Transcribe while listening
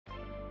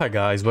Hi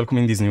guys, welcome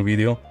in this new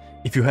video.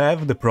 If you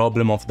have the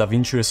problem of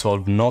Davinci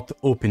Resolve not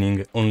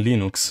opening on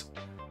Linux,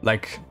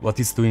 like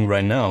what it's doing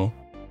right now,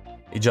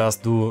 it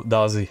just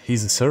does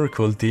his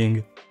circle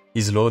thing,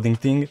 his loading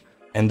thing,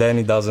 and then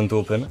it doesn't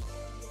open.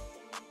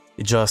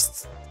 It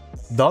just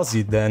does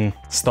it, then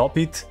stop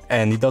it,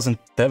 and it doesn't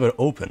ever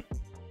open.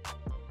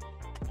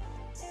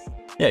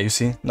 Yeah, you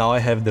see, now I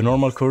have the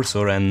normal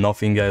cursor and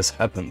nothing has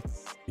happened.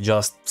 He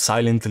just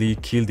silently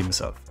killed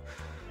himself.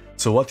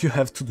 So what you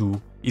have to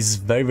do is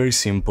very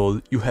simple.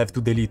 You have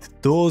to delete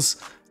those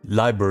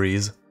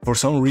libraries. For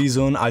some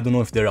reason, I don't know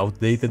if they're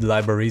outdated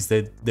libraries,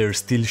 that they're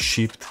still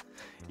shipped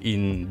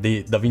in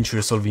the Davinci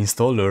Resolve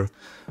installer,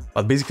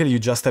 but basically you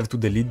just have to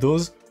delete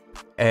those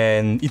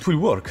and it will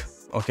work.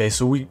 Okay,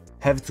 so we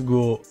have to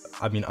go,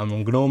 I'm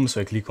on GNOME,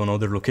 so I click on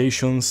other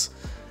locations.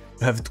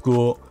 You have to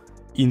go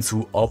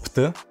into opt,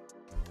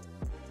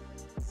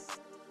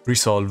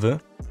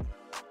 resolve,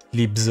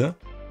 libs,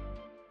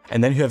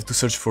 and then you have to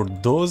search for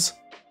those.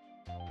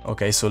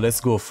 Okay, so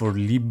let's go for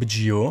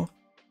libgeo.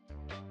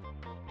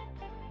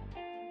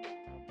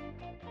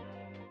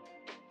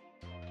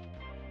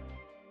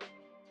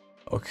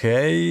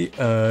 Okay,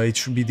 it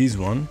should be this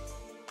one.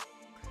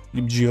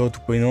 libgeo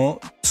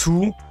 2.0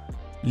 to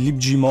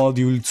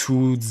libgmodule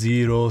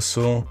 2.0,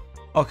 so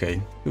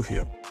okay, to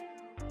here.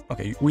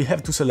 Okay, we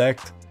have to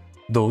select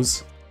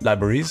those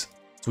libraries,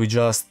 so we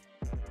just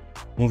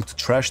move to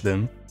trash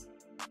them,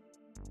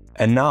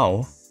 and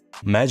now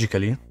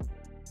magically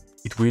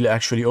it will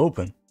actually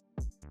open.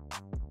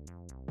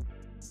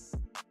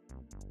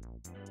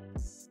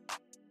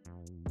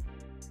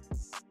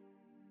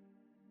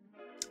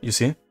 You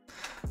see?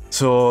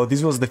 So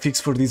this was the fix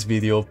for this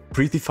video,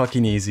 pretty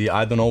fucking easy.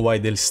 I don't know why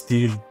they're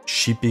still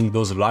shipping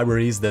those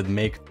libraries that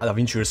make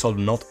Davinci Resolve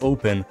not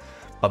open,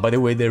 but by the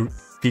way, their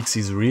fix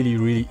is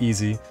really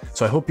easy.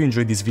 So I hope you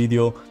enjoyed this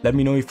video. Let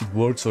me know if it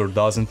works or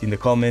doesn't in the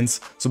comments,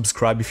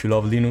 subscribe if you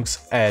love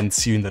Linux, and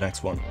see you in the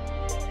next one.